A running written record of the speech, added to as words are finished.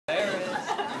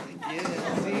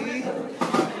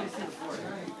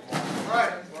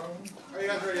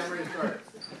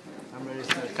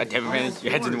damn it, man,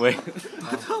 your head's in the way.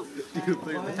 Oh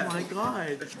my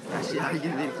god. Actually, I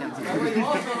give it a count.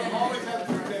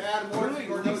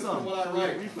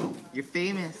 You're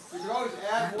famous. You can always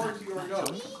add more to your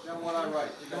notes than what I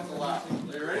write. That's allowed.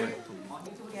 Are you ready?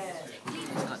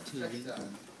 It's not too big.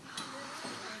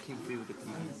 Can't believe it.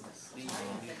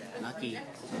 Lucky.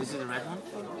 This is the red one?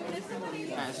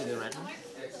 Yeah, this is the red one.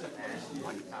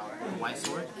 White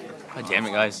sword? God damn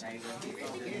it, guys. Hey,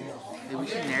 we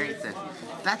should narrate that.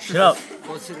 That's Shut up.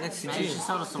 Go sit next to you.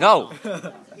 No.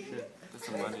 That's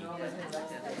some money.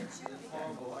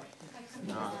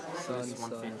 No, son.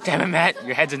 Damn it, Matt,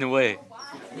 your head's in the way.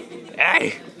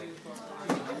 Hey.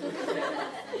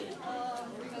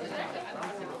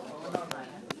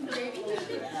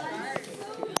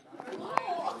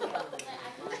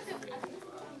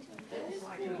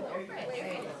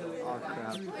 Oh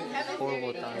crap.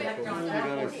 Horrible time.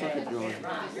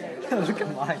 Look at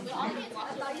mine.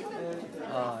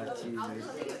 Oh, Jesus.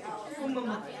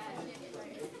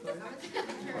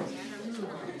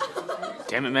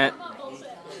 Damn it, Matt.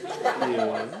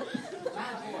 Yeah.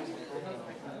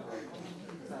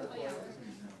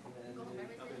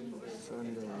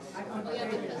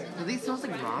 Do these taste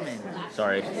like ramen?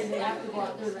 Sorry.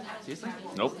 Seriously?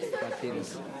 Nope. My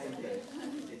penis.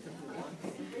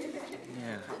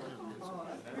 Yeah.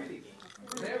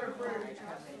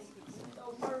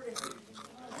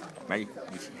 Matt, your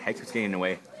head's getting in the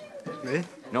way. Me?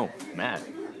 No, Matt.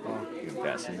 Oh. You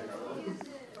bastard.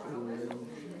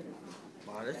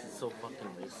 Wow, this is so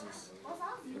fucking racist.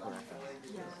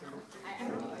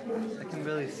 I can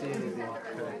barely see anything.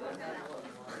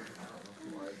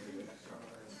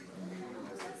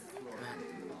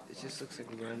 It just looks like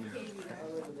random.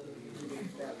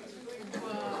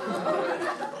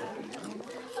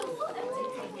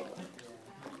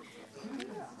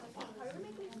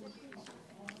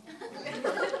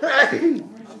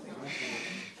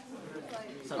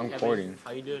 I'm recording.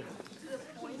 How you doing?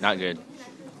 Not good.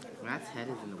 Matt's head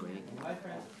is in the way.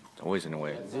 It's always in the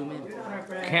way. Zoom in.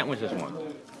 Can't with this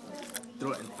one.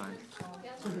 Throw it in front.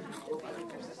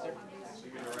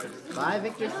 Bye,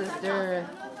 Victor's sister.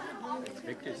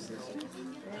 Victor's sister.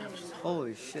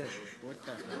 Holy shit. What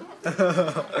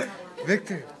the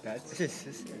Victor. That's his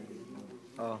sister.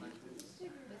 Oh.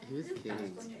 He was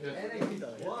kidding.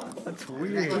 That's That's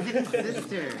weird. his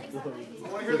sister. I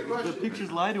want to hear the question. The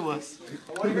pictures lie to us.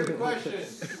 I want to hear the question.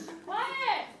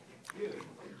 Quiet!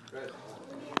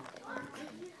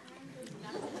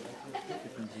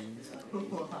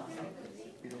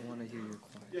 We don't want to hear your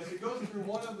quiet. Yes, it goes through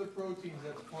one of the proteins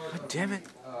that's part of Damn it.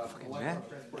 electron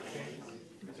transport chain.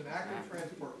 It's an active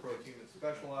transport protein that's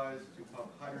specialized to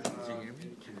pump hydrogen ions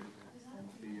into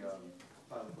the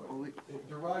plasma protein. It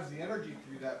derives the energy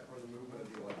through that from the movement of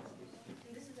the electrons.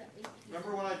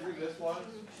 Remember when I drew this one?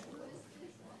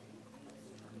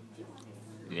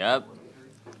 Yep.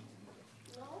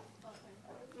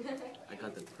 I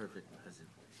got the perfect present.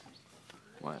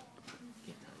 What?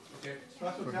 Okay, so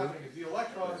that's what's happening is the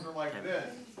electrons are like this,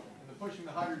 and the pushing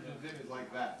the hydrogens in is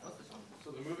like that.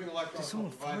 So the moving electrons will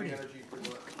provide the energy for the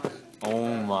hydrogen.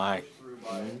 Oh my. Through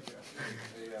by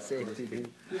Safety,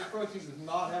 dude. This protein does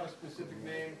not have a specific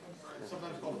name. It's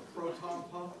sometimes called a proton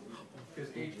pump because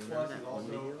H plus is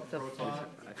also a proton.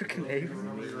 Freaking name.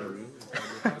 Remember your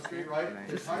chemistry, right?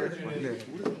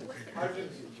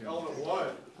 Hydrogen's element 1.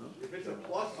 If it's a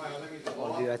plus ion, that means it's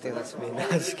Oh, dude, I think that's me. No, I'm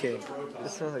just kidding.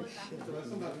 This smells like shit.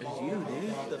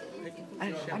 I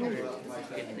don't.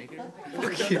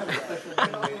 Fuck you.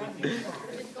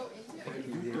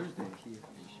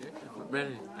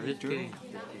 Brandon, I'm just kidding.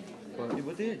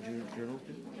 What they had journals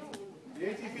do? The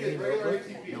ATP is regular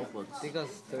ATP. Notebooks. I think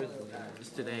that's Thursday. It's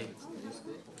today.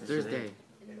 Thursday.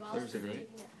 Today.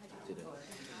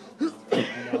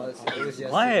 No, it was yesterday.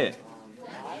 What?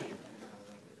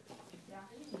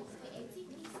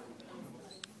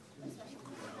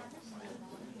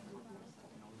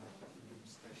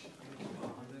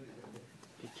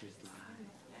 Pictures lie.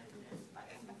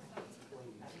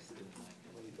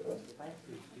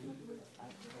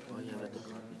 Oh yeah, that's the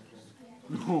car pictures.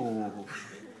 No.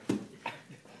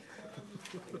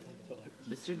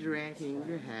 Mr. Durand, can you move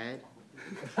your head?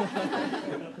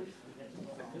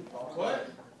 What?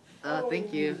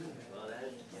 Thank you.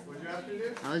 What'd you ask me to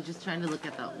do? I was just trying to look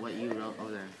at what you wrote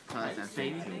over there. Cause that's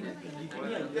anything.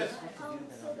 Yes.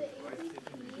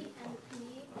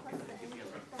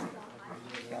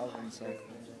 Calvin cycle.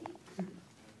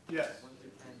 Yes.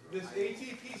 This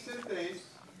ATP synthase,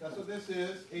 that's what this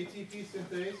is, ATP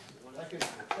synthase, I can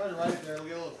try to write it there,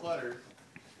 little letters,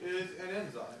 is an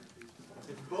enzyme.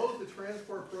 It's both a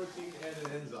transport protein and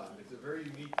an enzyme. It's a very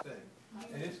unique thing.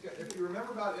 And it's, if you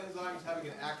remember about enzymes having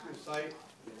an active site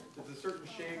It's a certain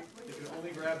shape. It can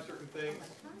only grab certain things.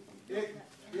 It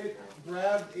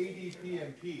grabs ADP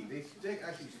and P. They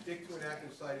actually stick to an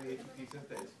active site in ATP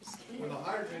synthase. When the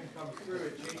hydrogen comes through,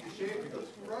 it changes shape. It goes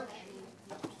crunch,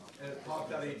 and it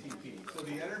pops out ATP. So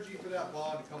the energy for that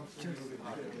bond comes from moving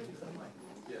hydrogen.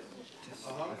 Yes.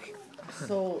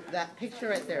 So that picture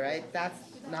right there, right? That's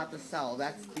not the cell.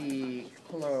 That's the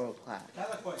chloroclast.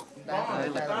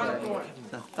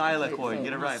 The thylakoid.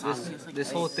 Get it right.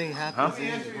 This whole thing happens. Let me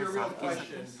answer your real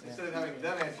question instead of having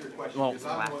them answer your question, because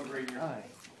I'm the one grading your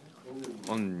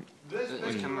question. This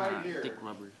picture right here. Thick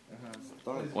rubber.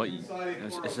 What? Is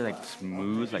it like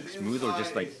smooth or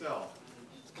just like?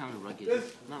 It's kind of rugged. This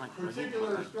Not like rugged,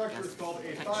 particular but structure is called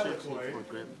a thylakoid. for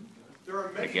grip. There are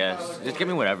I many guess. thylakoids. Just give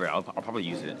me whatever. I'll probably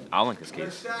use it. I don't like this They're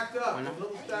case. stacked up.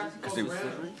 Little stacks Cause called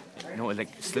they, random. it like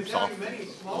slips If you off have many a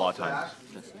small lot of times.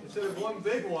 stacks, instead of one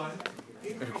big one,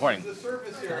 Recording. increases the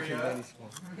surface area of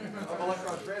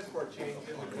electron transport chains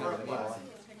in the chloroplast.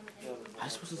 I'm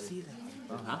supposed to see that.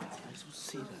 Huh? I'm supposed to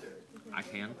see that. I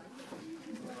can.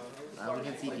 We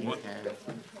can see these guys.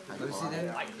 Let me see that.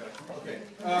 Okay.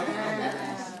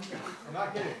 I'm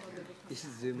not kidding. You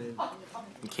should zoom in.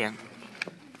 You can't.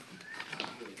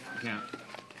 Yeah.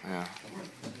 Yeah.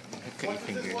 What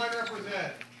does this line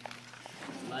represent?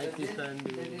 Life dependent.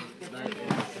 Independent,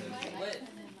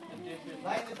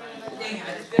 right?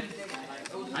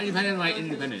 Independent. Light dependent, light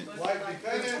independent.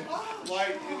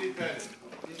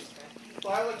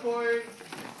 Thylakoid,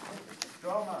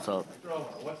 So,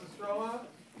 stroma. What's a stroma?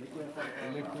 Liquid.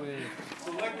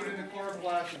 The liquid in the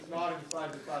chloroplast is not inside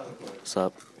the thylakoid. what's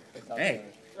up? Hey.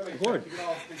 That makes Record. sense. You can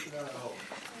all speak to that at home.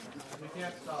 You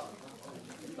can't stop.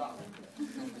 Stop.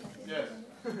 Yes.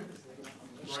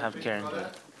 Just have Karen do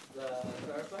it.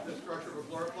 The structure of a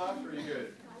chloroplast, or are you good?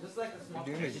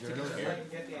 Doing a journal here.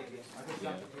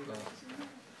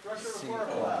 Structure of a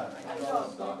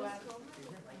chloroplast.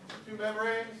 Two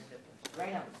membranes.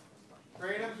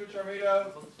 Granums, which are made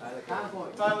of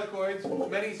thylakoids.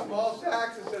 Many small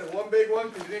stacks instead of one big one,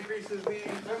 because it increases the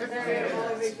surface area.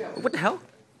 What the hell?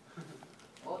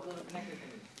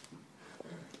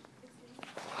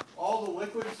 All the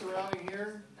liquid surrounding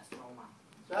here,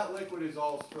 that liquid is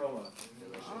all stroma.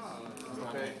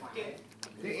 Okay?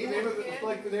 It's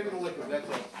like the name of the liquid, that's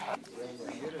all.